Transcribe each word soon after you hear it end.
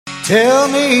Tell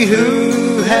me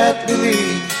who hath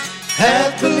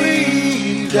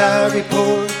believed our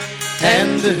report,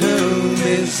 and to whom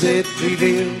is it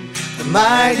revealed, the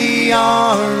mighty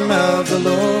arm of the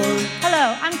Lord.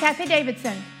 Hello, I'm Kathie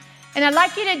Davidson, and I'd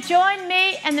like you to join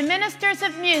me and the ministers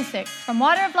of music from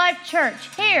Water of Life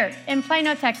Church here in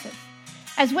Plano, Texas,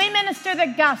 as we minister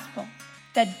the gospel,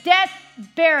 the death,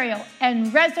 burial,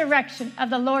 and resurrection of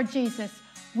the Lord Jesus,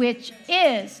 which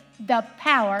is the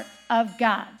power of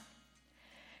God.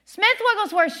 Smith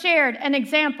Wigglesworth shared an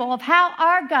example of how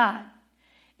our God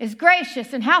is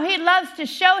gracious and how he loves to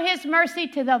show his mercy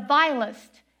to the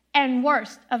vilest and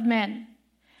worst of men.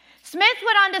 Smith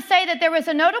went on to say that there was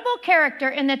a notable character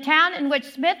in the town in which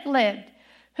Smith lived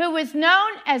who was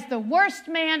known as the worst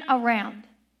man around.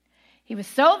 He was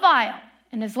so vile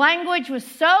and his language was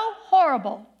so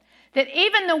horrible that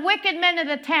even the wicked men of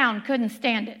the town couldn't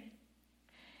stand it.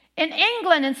 In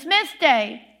England in Smith's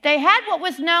day, they had what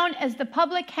was known as the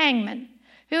public hangman,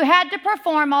 who had to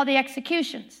perform all the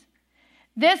executions.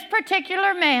 This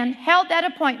particular man held that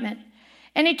appointment,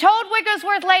 and he told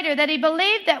Wigglesworth later that he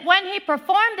believed that when he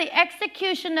performed the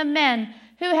execution of men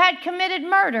who had committed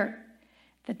murder,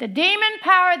 that the demon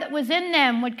power that was in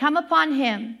them would come upon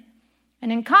him,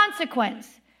 and in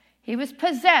consequence, he was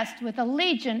possessed with a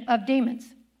legion of demons.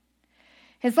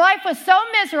 His life was so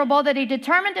miserable that he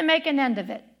determined to make an end of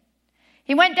it.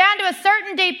 He went down to a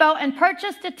certain depot and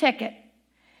purchased a ticket.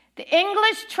 The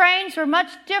English trains were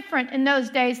much different in those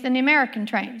days than the American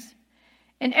trains.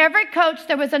 In every coach,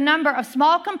 there was a number of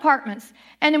small compartments,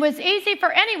 and it was easy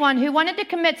for anyone who wanted to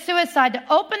commit suicide to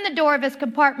open the door of his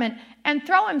compartment and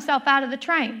throw himself out of the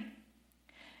train.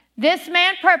 This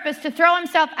man purposed to throw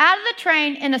himself out of the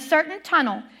train in a certain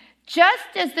tunnel,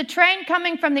 just as the train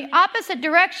coming from the opposite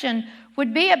direction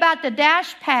would be about to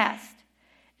dash past.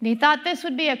 And he thought this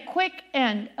would be a quick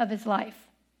end of his life.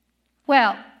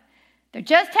 Well, there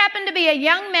just happened to be a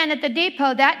young man at the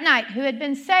depot that night who had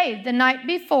been saved the night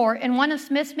before in one of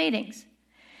Smith's meetings.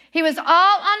 He was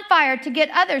all on fire to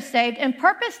get others saved and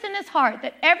purposed in his heart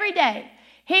that every day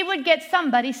he would get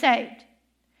somebody saved.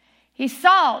 He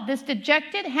saw this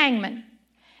dejected hangman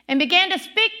and began to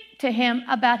speak to him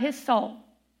about his soul.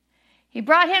 He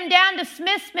brought him down to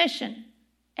Smith's mission,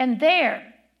 and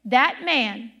there, that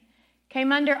man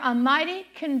came under a mighty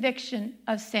conviction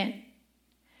of sin.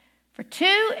 For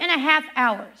 2.5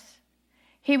 hours,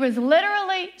 he was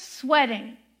literally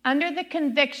sweating under the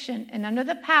conviction and under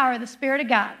the power of the Spirit of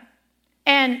God.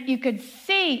 And you could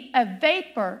see a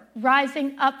vapor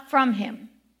rising up from him.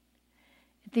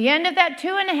 At the end of that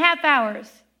 2.5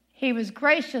 hours, he was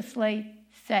graciously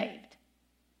saved.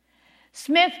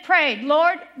 Smith prayed,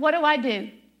 "Lord, what do I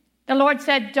do?" The Lord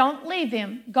said, "Don't leave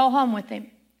him. Go home with him."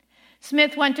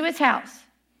 Smith went to his house.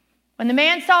 When the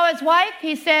man saw his wife,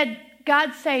 he said,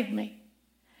 "God saved me."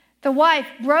 The wife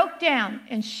broke down,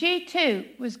 and she too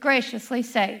was graciously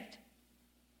saved.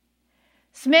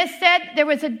 Smith said there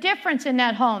was a difference in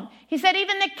that home. He said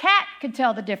even the cat could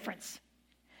tell the difference.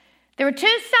 There were 2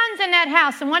 sons in that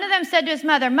house, and one of them said to his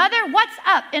mother, "Mother, what's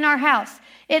up in our house?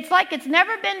 It's like it's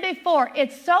never been before.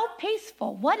 It's so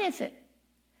peaceful. What is it?"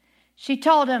 She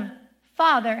told him,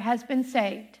 "Father has been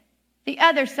saved." The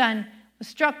other son was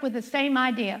struck with the same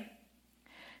idea.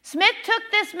 Smith took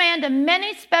this man to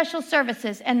many special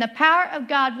services, and the power of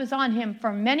God was on him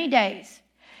for many days.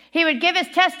 He would give his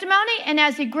testimony, and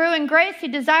as he grew in grace, he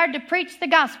desired to preach the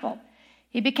gospel.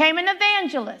 He became an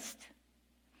evangelist,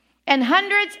 and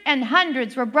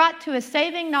hundreds were brought to a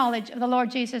saving knowledge of the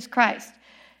Lord Jesus Christ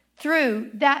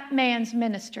through that man's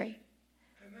ministry.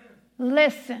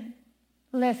 Amen.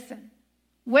 Listen.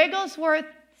 Wigglesworth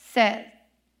said,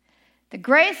 "The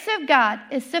grace of God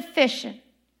is sufficient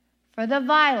for the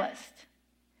vilest,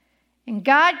 and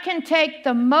God can take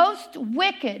the most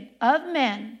wicked of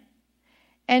men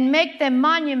and make them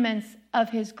monuments of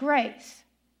his grace."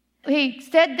 He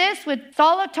said this with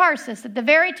Saul of Tarsus at the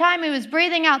very time he was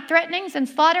breathing out threatenings and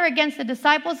slaughter against the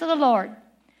disciples of the Lord.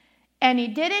 And he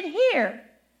did it here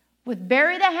with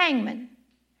Barry the hangman.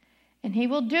 And he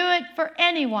will do it for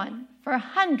anyone, for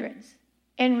hundreds,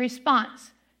 in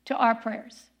response to our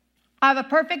prayers. I have a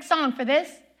perfect song for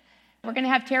this. We're going to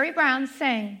have Terry Brown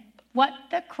sing What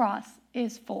the Cross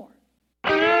is For.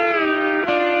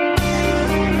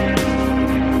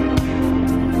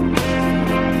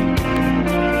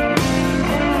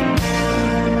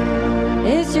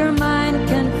 Is your mind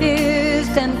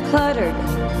confused and cluttered?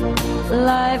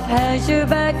 Life has your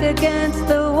back against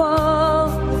the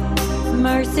wall.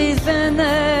 Mercy's been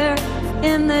there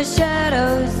in the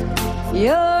shadows.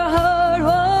 Your heart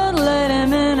won't let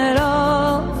him in at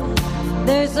all.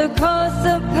 There's a cross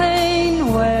of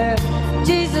pain where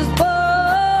Jesus bore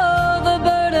all the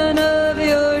burden of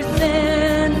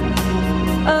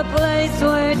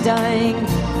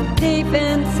deep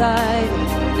inside,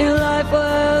 new life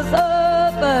wells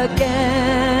up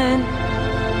again.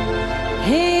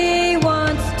 He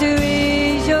wants to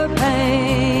ease your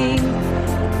pain,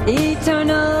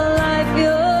 eternal life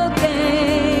you'll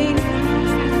gain.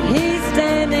 He's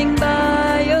standing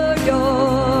by your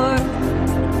door,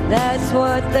 that's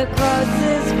what the cross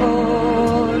is for.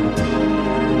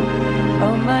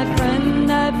 Oh, my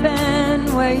friend, I've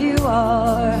been where you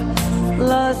are,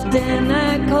 lost in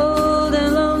that cold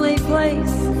and lonely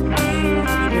place.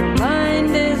 Your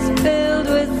mind is filled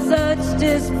with such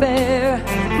despair,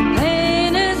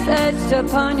 pain is etched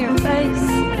upon your face.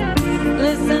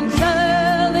 Listen,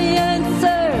 child, the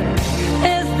answer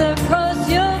is the cross.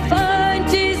 You'll find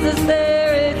Jesus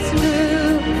there, it's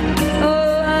true.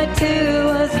 Oh, I too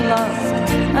was lost,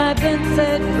 I've been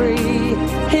set free.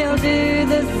 He'll do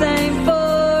the same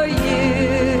for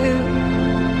you.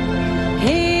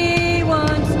 He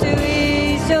wants to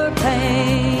ease your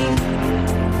pain,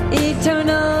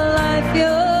 eternal life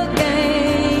you'll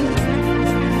gain.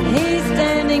 He's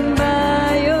standing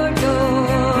by your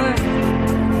door,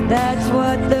 that's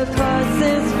what the cross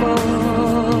is for.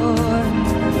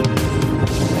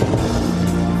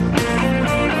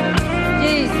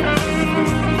 Jesus,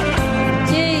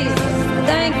 Jesus,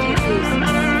 thank you, Jesus.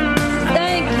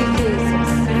 Thank you, Jesus.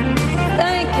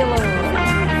 Thank you, Lord.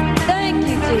 Thank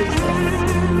you, Jesus.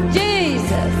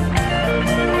 Jesus.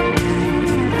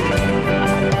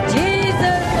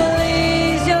 Jesus will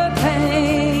ease your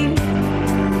pain,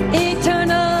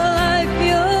 eternal life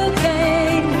you'll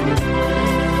gain.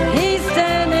 He's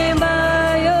standing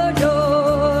by your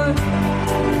door,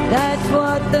 that's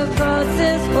what the cross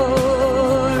is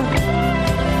for.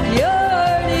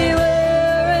 You're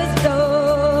anywhere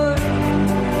restored,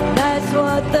 that's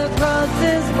what the cross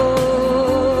is for.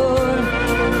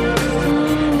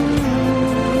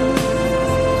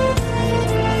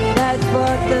 That's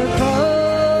what the cross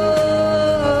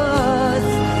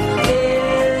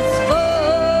is for.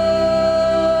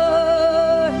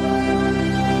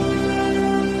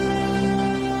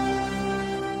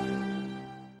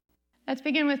 Let's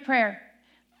begin with prayer.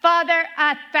 Father,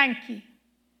 I thank you.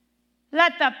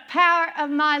 Let the power of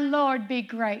my Lord be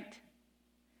great.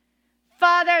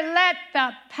 Father, let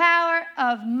the power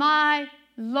of my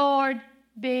Lord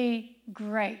be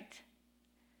great.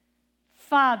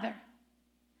 Father,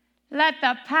 let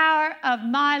the power of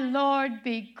my Lord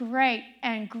be great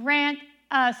and grant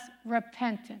us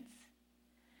repentance.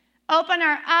 Open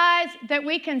our eyes that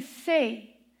we can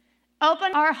see.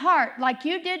 Open our heart like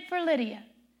you did for Lydia,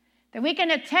 that we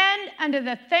can attend unto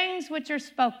the things which are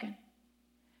spoken.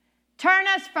 Turn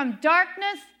us from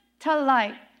darkness to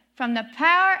light, from the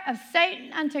power of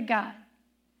Satan unto God.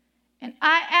 And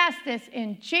I ask this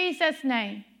in Jesus'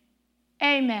 name.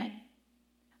 Amen.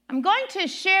 I'm going to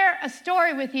share a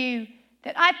story with you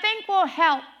that I think will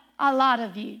help a lot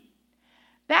of you.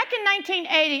 Back in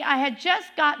 1980, I had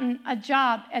just gotten a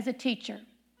job as a teacher,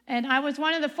 and I was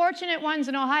one of the fortunate ones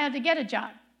in Ohio to get a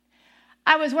job.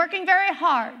 I was working very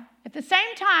hard. At the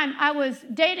same time, I was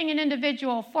dating an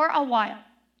individual for a while.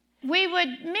 We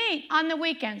would meet on the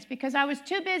weekends because I was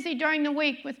too busy during the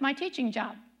week with my teaching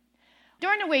job.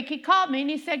 During the week, he called me and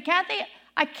he said, Kathie,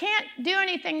 I can't do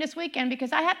anything this weekend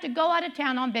because I have to go out of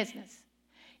town on business.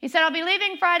 He said, I'll be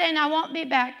leaving Friday and I won't be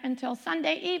back until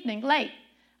Sunday evening, late.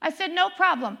 I said, no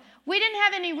problem. We didn't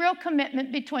have any real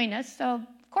commitment between us, so of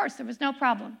course there was no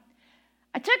problem.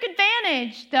 I took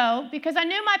advantage, though, because I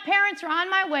knew my parents were on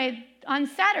my way on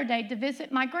Saturday to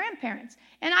visit my grandparents,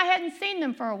 and I hadn't seen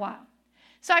them for a while.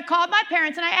 So I called my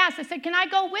parents and I asked, I said, can I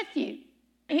go with you?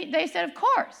 They said, of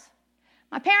course.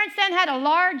 My parents then had a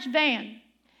large van,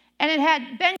 and it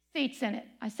had bench seats in it.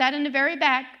 I sat in the very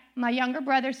back. My younger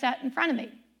brother sat in front of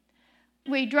me.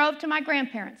 We drove to my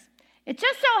grandparents. It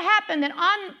just so happened that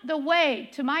on the way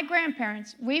to my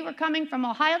grandparents, we were coming from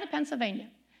Ohio to Pennsylvania.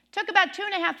 It took about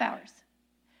 2.5 hours.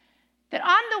 That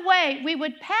on the way, we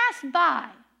would pass by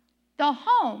the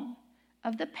home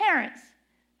of the parents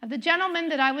of the gentleman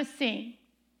that I was seeing.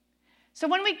 So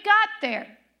when we got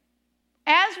there,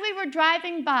 as we were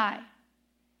driving by,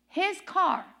 his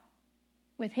car,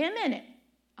 with him in it,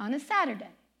 on a Saturday,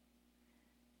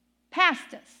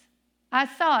 passed us. I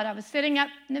saw it. I was sitting up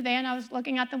in the van. I was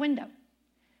looking out the window.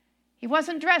 He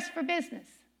wasn't dressed for business.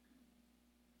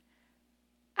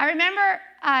 I remember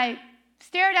I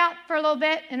stared out for a little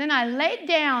bit, and then I laid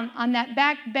down on that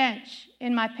back bench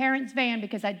in my parents' van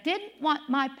because I didn't want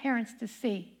my parents to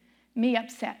see me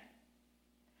upset.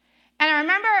 And I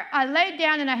remember I laid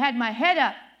down and I had my head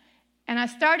up, and I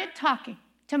started talking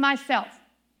to myself.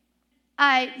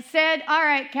 I said, all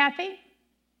right, Kathie,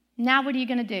 now what are you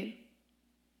going to do?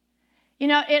 You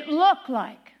know, it looked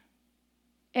like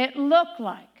it looked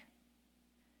like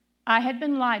I had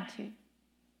been lied to.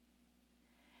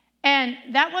 And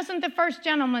that wasn't the first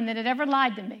gentleman that had ever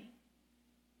lied to me.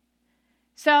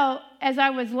 So as I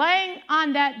was laying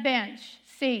on that bench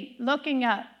seat, looking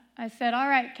up, I said, all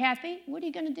right, Kathie, what are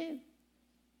you going to do?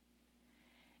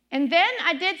 And then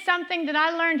I did something that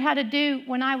I learned how to do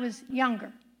when I was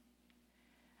younger.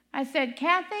 I said,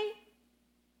 Kathie,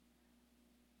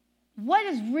 what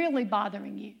is really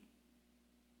bothering you?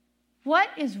 What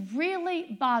is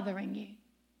really bothering you?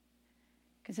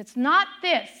 Because it's not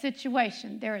this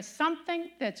situation. There is something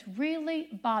that's really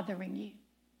bothering you.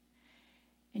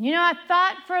 And you know, I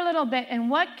thought for a little bit, and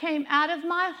what came out of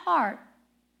my heart,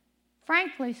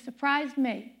 frankly, surprised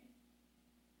me.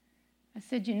 I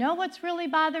said, you know what's really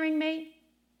bothering me?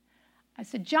 I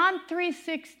said, John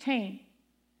 3:16,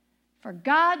 for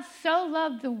God so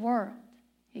loved the world,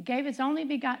 he gave his only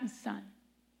begotten Son.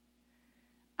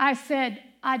 I said,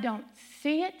 I don't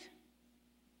see it,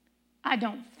 I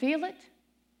don't feel it,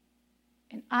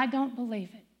 and I don't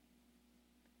believe it.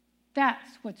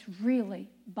 That's what's really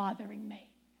bothering me.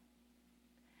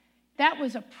 That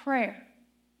was a prayer.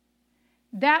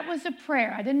 That was a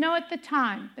prayer. I didn't know at the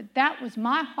time, but that was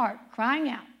my heart crying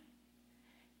out.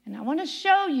 And I want to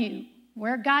show you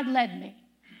where God led me.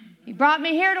 He brought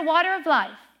me here to Water of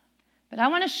Life, but I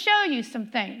want to show you some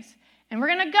things. And we're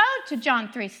going to go to John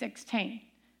 3:16.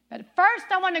 But first,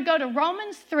 I want to go to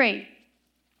Romans 3,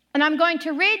 and I'm going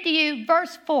to read to you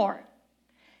verse 4.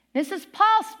 This is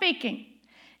Paul speaking,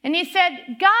 and he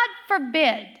said, God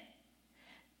forbid,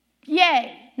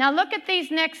 yea. Now look at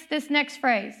this next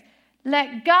phrase.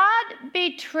 Let God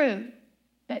be true,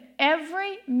 but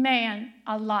every man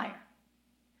a liar.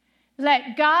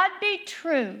 Let God be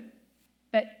true,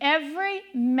 but every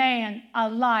man a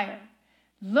liar.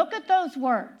 Look at those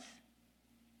words.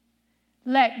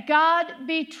 Let God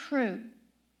be true.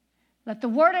 Let the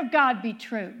word of God be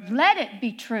true. Let it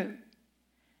be true.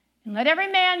 And let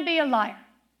every man be a liar.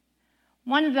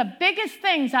 One of the biggest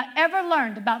things I ever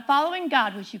learned about following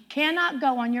God was you cannot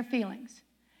go on your feelings.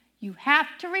 You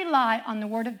have to rely on the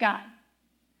Word of God.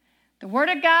 The Word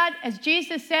of God, as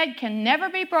Jesus said, can never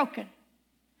be broken.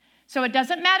 So it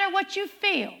doesn't matter what you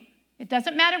feel. It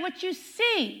doesn't matter what you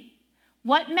see.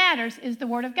 What matters is the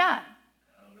Word of God.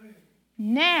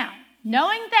 Now,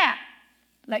 knowing that,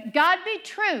 let God be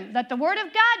true. Let the Word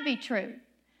of God be true.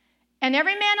 And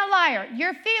every man a liar.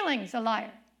 Your feelings a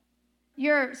liar.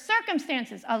 Your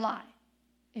circumstances a lie.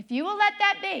 If you will let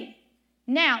that be.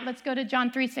 Now, let's go to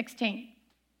John 3:16.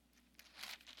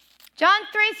 John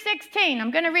 3:16,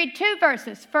 I'm going to read two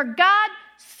verses. For God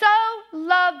so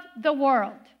loved the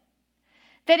world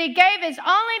that he gave his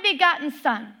only begotten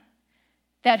Son,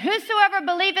 that whosoever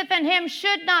believeth in him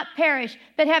should not perish,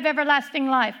 but have everlasting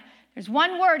life. There's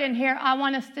one word in here I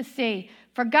want us to see.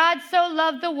 For God so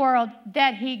loved the world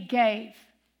that he gave.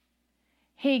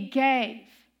 He gave.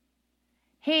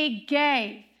 He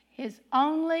gave his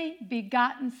only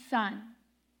begotten Son.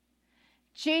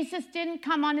 Jesus didn't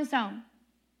come on his own.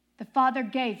 The Father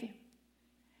gave him.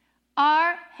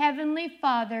 Our Heavenly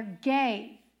Father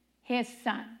gave his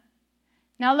Son.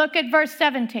 Now look at verse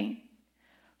 17.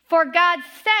 For God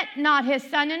sent not his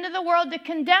Son into the world to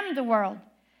condemn the world,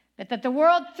 but that the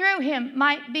world through him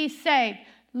might be saved.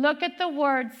 Look at the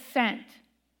word sent.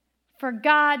 For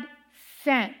God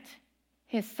sent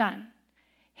his Son.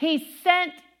 He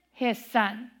sent his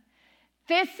Son.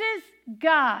 This is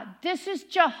God. This is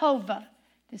Jehovah.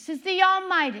 This is the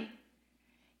Almighty.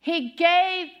 He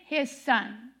gave his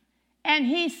Son, and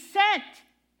he sent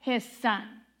his Son.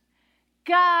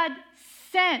 God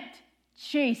sent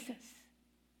Jesus.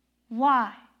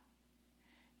 Why?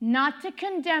 Not to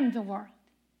condemn the world,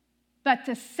 but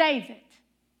to save it.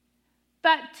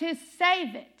 But to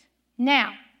save it.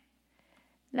 Now,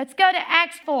 let's go to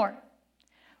Acts 4.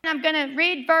 I'm going to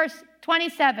read verse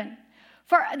 27.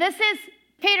 For this is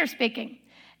Peter speaking.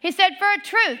 He said, for a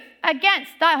truth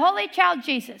against thy holy child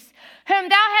Jesus, whom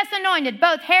thou hast anointed,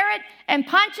 both Herod and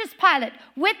Pontius Pilate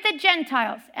with the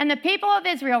Gentiles and the people of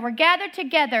Israel were gathered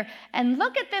together. And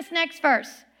look at this next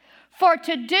verse. For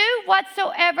to do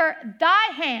whatsoever thy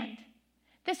hand,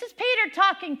 this is Peter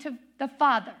talking to the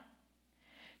Father,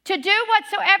 to do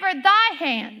whatsoever thy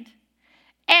hand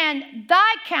and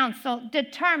thy counsel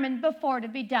determined before to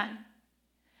be done.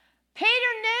 Peter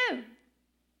knew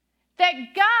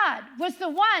that God was the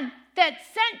one that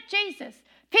sent Jesus.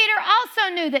 Peter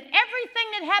also knew that everything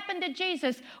that happened to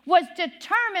Jesus was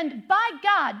determined by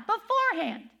God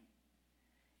beforehand.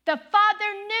 The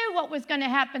Father knew what was going to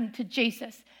happen to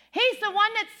Jesus. He's the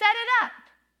one that set it up.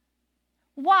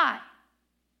 Why?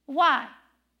 Why?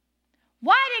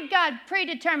 Why did God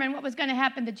predetermine what was going to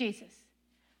happen to Jesus?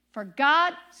 For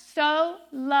God so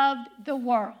loved the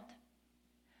world.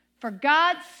 For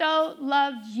God so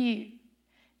loved you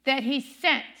that he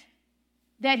sent,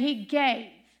 that he gave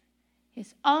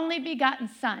his only begotten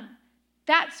Son.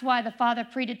 That's why the Father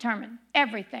predetermined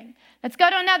everything. Let's go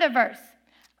to another verse.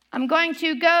 I'm going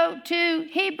to go to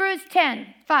Hebrews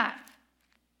 10:5.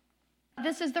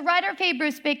 This is the writer of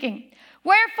Hebrews speaking.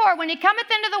 Wherefore, when he cometh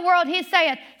into the world, he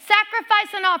saith,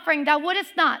 Sacrifice and offering thou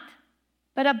wouldest not,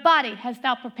 but a body hast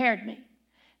thou prepared me.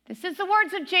 This is the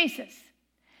words of Jesus.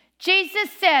 Jesus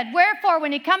said, wherefore,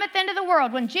 when he cometh into the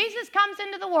world, when Jesus comes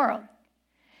into the world,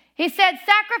 he said,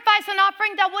 Sacrifice and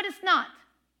offering thou wouldest not,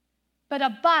 but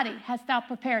a body hast thou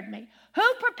prepared me.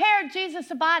 Who prepared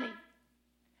Jesus a body?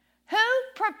 Who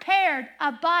prepared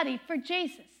a body for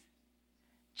Jesus?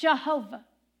 Jehovah,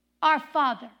 our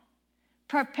Father,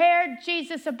 prepared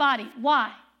Jesus a body.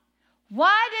 Why?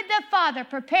 Why did the Father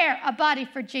prepare a body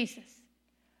for Jesus?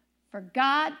 For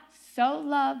God so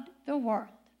loved the world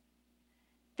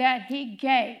that he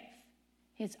gave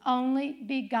his only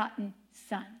begotten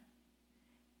Son.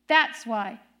 That's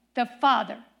why the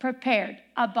Father prepared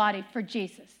a body for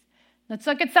Jesus. Let's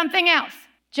look at something else.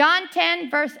 John 10,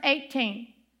 verse 18.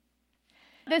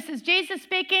 This is Jesus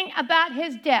speaking about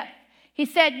his death. He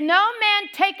said, no man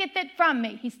taketh it from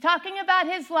me. He's talking about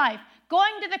his life,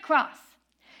 going to the cross.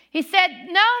 He said,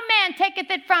 no man taketh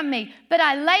it from me, but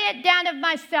I lay it down of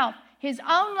myself. His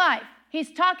own life.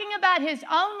 He's talking about his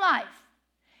own life.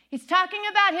 He's talking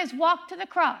about his walk to the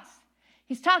cross.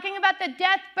 He's talking about the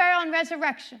death, burial, and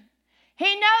resurrection.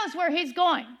 He knows where he's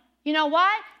going. You know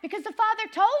why? Because the Father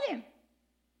told him.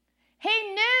 He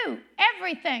knew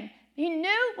everything. He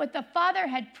knew what the Father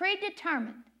had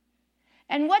predetermined.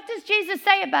 And what does Jesus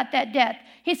say about that death?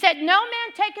 He said, no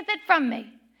man taketh it from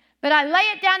me, but I lay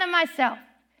it down of myself.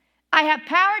 I have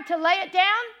power to lay it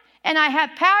down, and I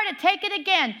have power to take it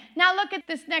again. Now look at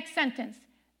this next sentence.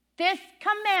 This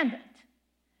commandment.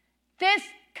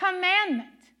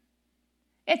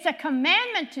 It's a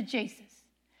commandment to Jesus.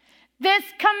 This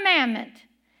commandment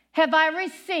have I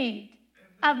received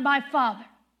of my Father.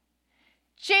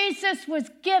 Jesus was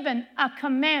given a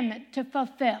commandment to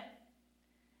fulfill.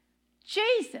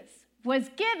 Jesus was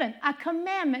given a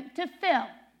commandment to fill.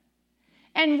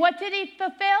 And what did he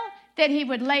fulfill? That he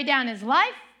would lay down his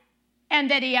life and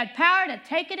that he had power to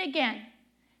take it again.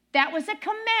 That was a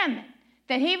commandment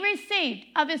that he received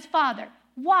of his Father.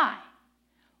 Why?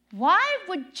 Why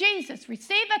would Jesus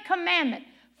receive a commandment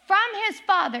from his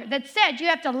Father that said you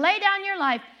have to lay down your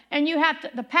life and you have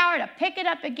the power to pick it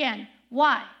up again?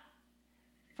 Why?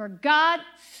 For God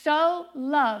so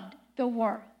loved the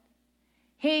world.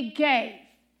 He gave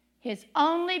his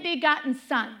only begotten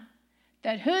Son,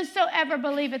 that whosoever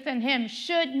believeth in him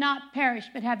should not perish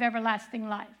but have everlasting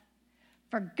life.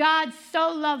 For God so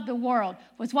loved the world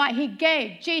was why he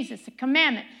gave Jesus a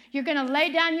commandment. You're going to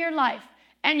lay down your life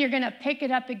and you're going to pick it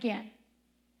up again.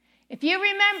 If you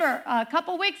remember, a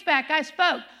couple weeks back, I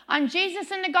spoke on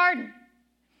Jesus in the garden.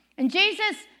 And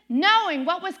Jesus, knowing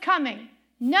what was coming,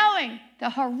 knowing the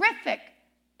horrific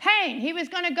pain he was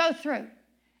going to go through,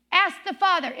 asked the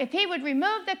Father if he would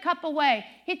remove the cup away.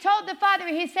 He told the Father,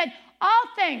 he said,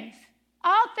 all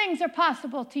things are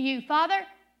possible to you, Father.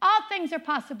 All things are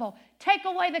possible. Take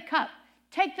away the cup.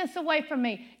 Take this away from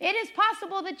me. It is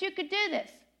possible that you could do this.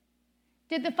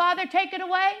 Did the Father take it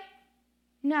away?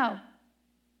 No.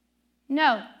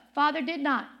 No, Father did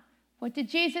not. What did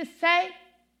Jesus say?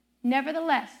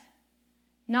 Nevertheless,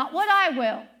 not what I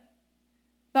will,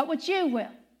 but what you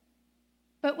will.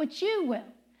 But what you will.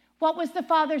 What was the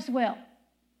Father's will?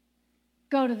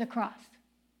 Go to the cross.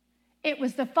 It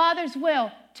was the Father's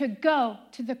will to go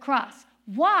to the cross.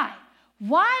 Why?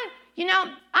 Why? You know,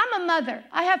 I'm a mother.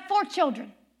 I have 4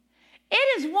 children.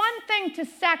 It is one thing to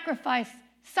sacrifice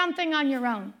something on your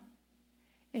own.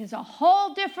 It is a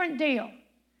whole different deal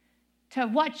to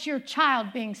watch your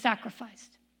child being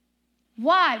sacrificed.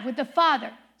 Why would the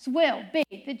Father's will be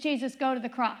that Jesus go to the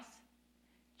cross?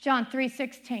 John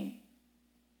 3:16.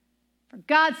 For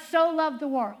God so loved the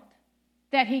world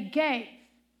that he gave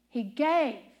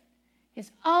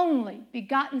his only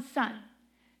begotten Son,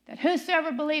 that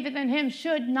whosoever believeth in him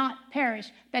should not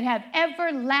perish, but have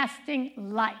everlasting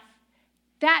life.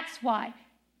 That's why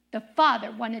the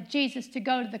Father wanted Jesus to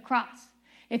go to the cross.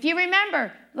 If you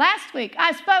remember, last week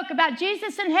I spoke about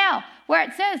Jesus in hell, where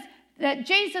it says that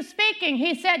Jesus speaking,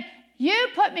 he said, you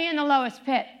put me in the lowest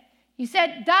pit. He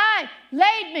said,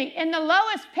 laid me in the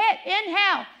lowest pit in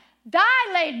hell.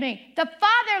 Laid me. The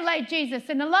Father laid Jesus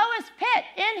in the lowest pit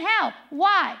in hell.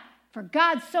 Why? For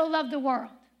God so loved the world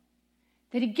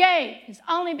that he gave his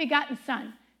only begotten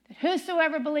Son, that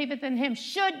whosoever believeth in him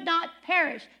should not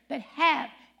perish, but have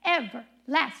everlasting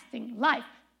everlasting life.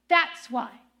 That's why.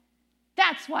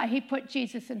 That's why he put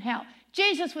Jesus in hell.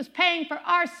 Jesus was paying for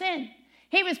our sin.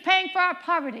 He was paying for our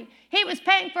poverty. He was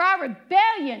paying for our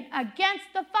rebellion against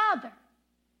the Father.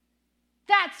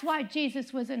 That's why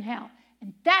Jesus was in hell.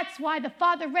 And that's why the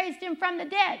Father raised him from the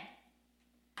dead.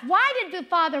 Why did the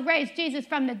Father raise Jesus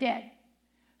from the dead?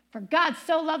 For God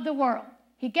so loved the world,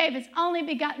 he gave his only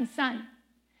begotten Son.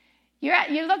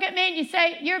 You look at me and you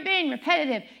say, you're being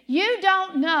repetitive. You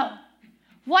don't know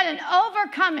what an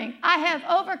overcoming I have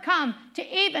overcome to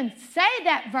even say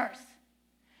that verse.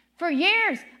 For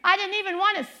years, I didn't even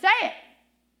want to say it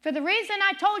for the reason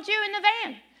I told you in the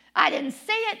van. I didn't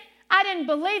see it. I didn't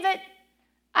believe it.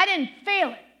 I didn't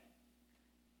feel it.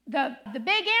 The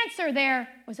big answer there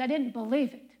was I didn't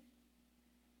believe it.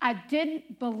 I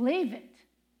didn't believe it.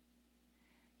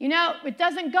 You know, it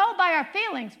doesn't go by our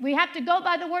feelings. We have to go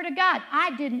by the Word of God.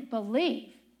 I didn't believe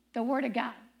the Word of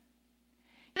God.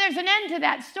 There's an end to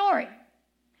that story.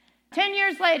 10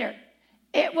 years later,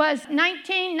 it was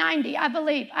 1990, I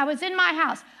believe. I was in my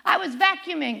house. I was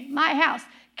vacuuming my house,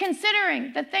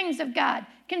 considering the things of God,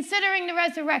 considering the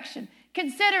resurrection,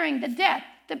 considering the death,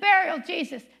 the burial of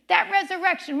Jesus, that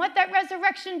resurrection, what that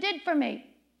resurrection did for me.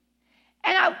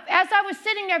 And as I was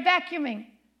sitting there vacuuming,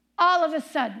 all of a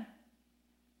sudden,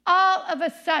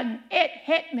 it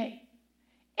hit me.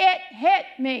 It hit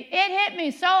me. It hit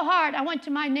me so hard, I went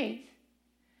to my knees.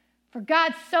 For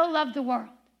God so loved the world.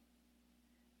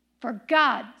 For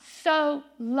God so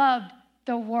loved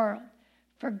the world.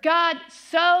 For God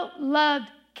so loved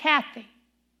Kathie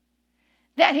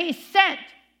that he sent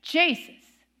Jesus.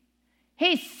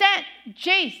 He sent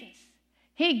Jesus.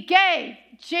 He gave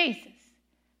Jesus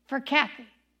for Kathie.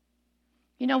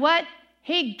 You know what?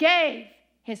 He gave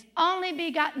his only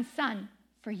begotten Son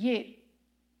for you.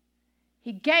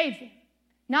 He gave him.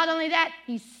 Not only that,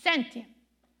 he sent him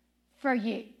for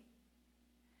you.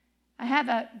 I have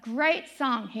a great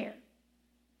song here.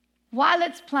 While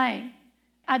it's playing,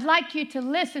 I'd like you to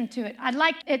listen to it. I'd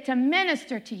like it to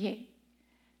minister to you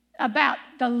about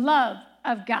the love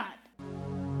of God.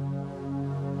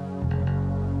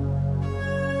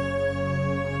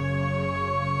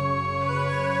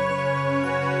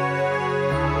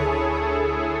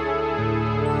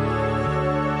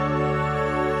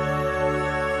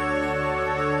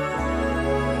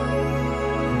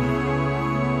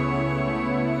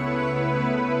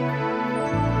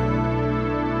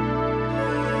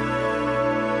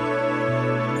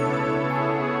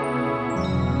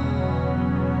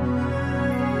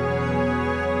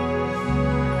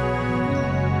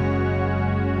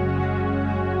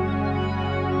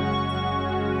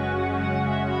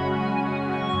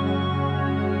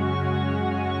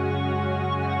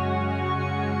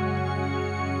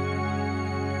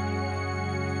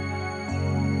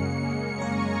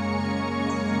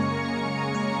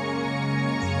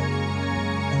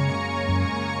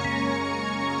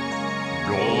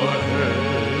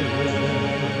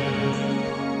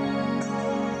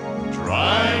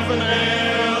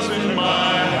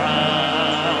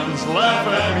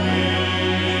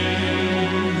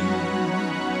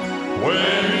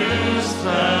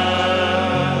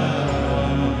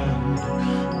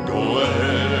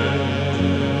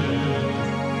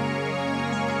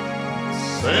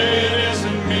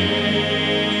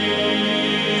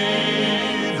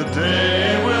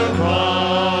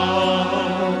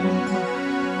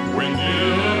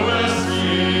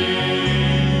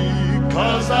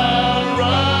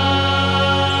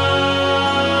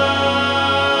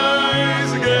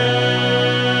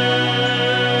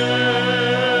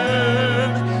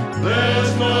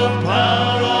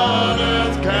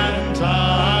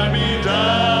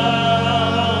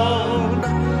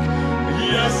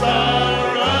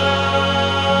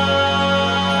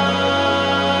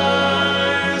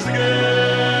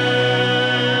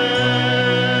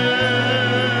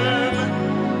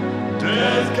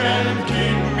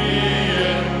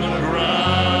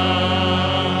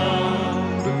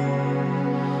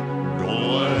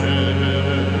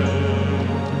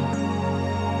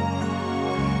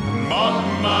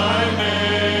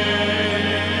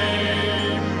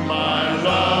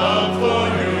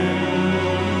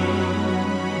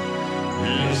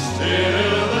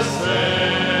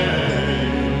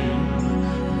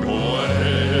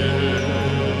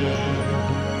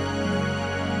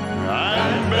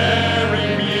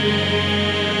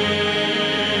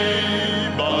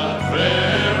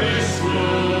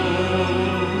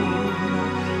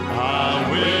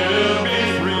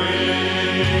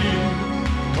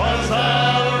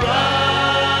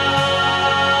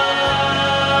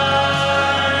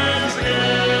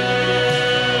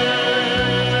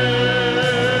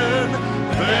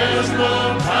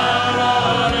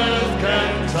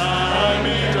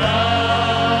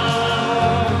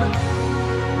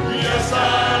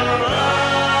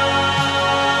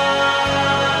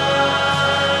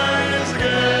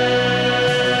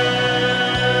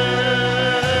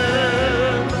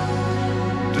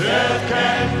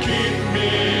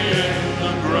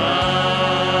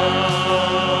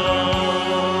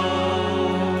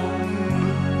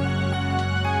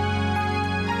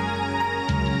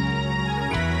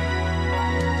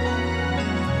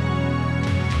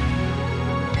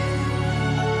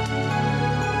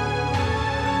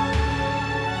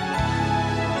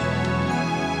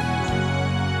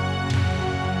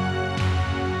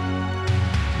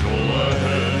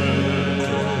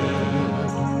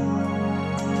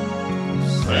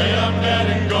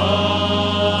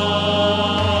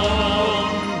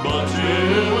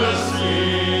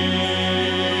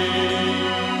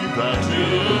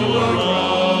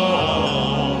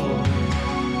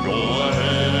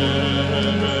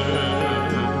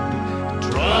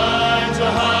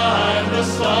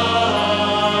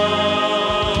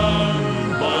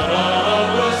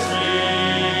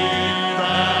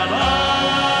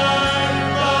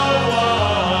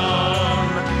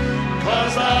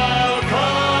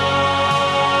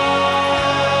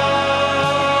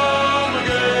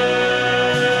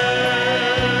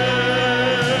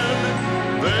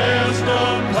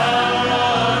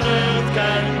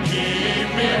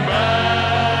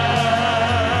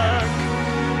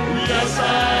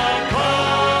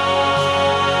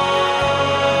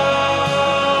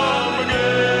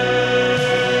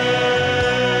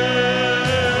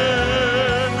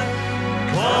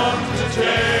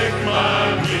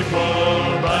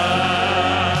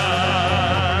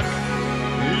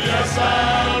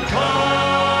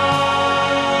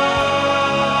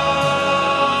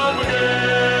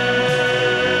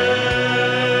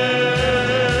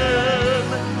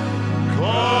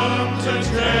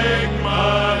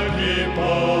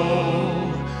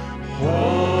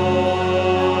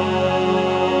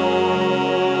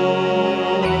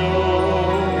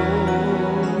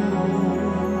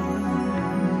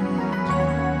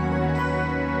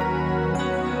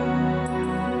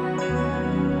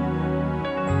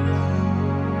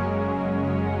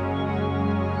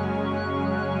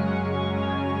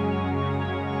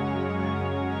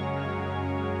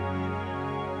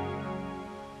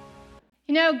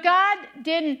 You know, God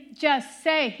didn't just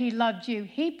say he loved you.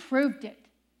 He proved it.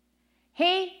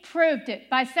 He proved it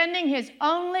by sending his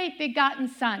only begotten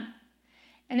Son.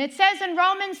 And it says in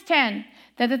Romans 10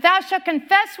 that thou shalt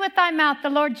confess with thy mouth the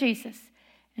Lord Jesus,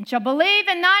 and shalt believe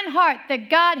in thine heart that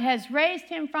God has raised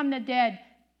him from the dead,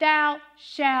 thou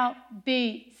shalt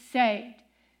be saved.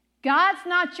 God's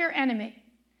not your enemy.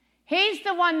 He's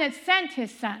the one that sent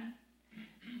his Son.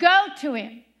 Go to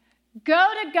him.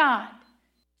 Go to God.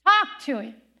 Talk to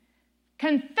him.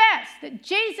 Confess that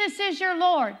Jesus is your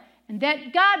Lord and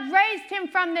that God raised him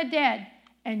from the dead,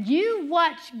 and you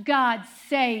watch God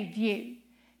save you.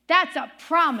 That's a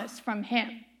promise from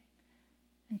him.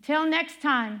 Until next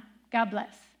time, God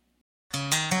bless.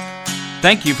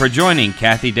 Thank you for joining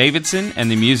Kathie Davidson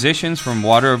and the musicians from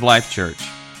Water of Life Church.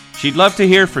 She'd love to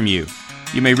hear from you.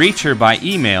 You may reach her by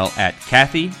email at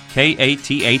Kathie,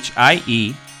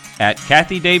 Kathie, at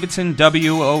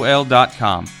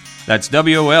KathieDavidsonWOL.com. That's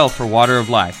WOL for Water of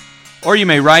Life. Or you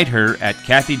may write her at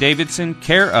Kathie Davidson,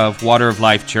 care of Water of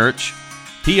Life Church,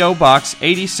 P.O. Box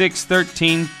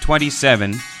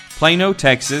 861327, Plano,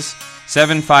 Texas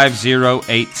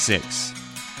 75086.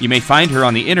 You may find her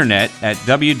on the internet at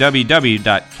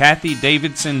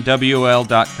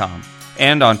www.KathieDavidsonWOL.com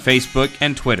and on Facebook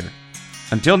and Twitter.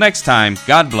 Until next time,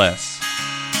 God bless.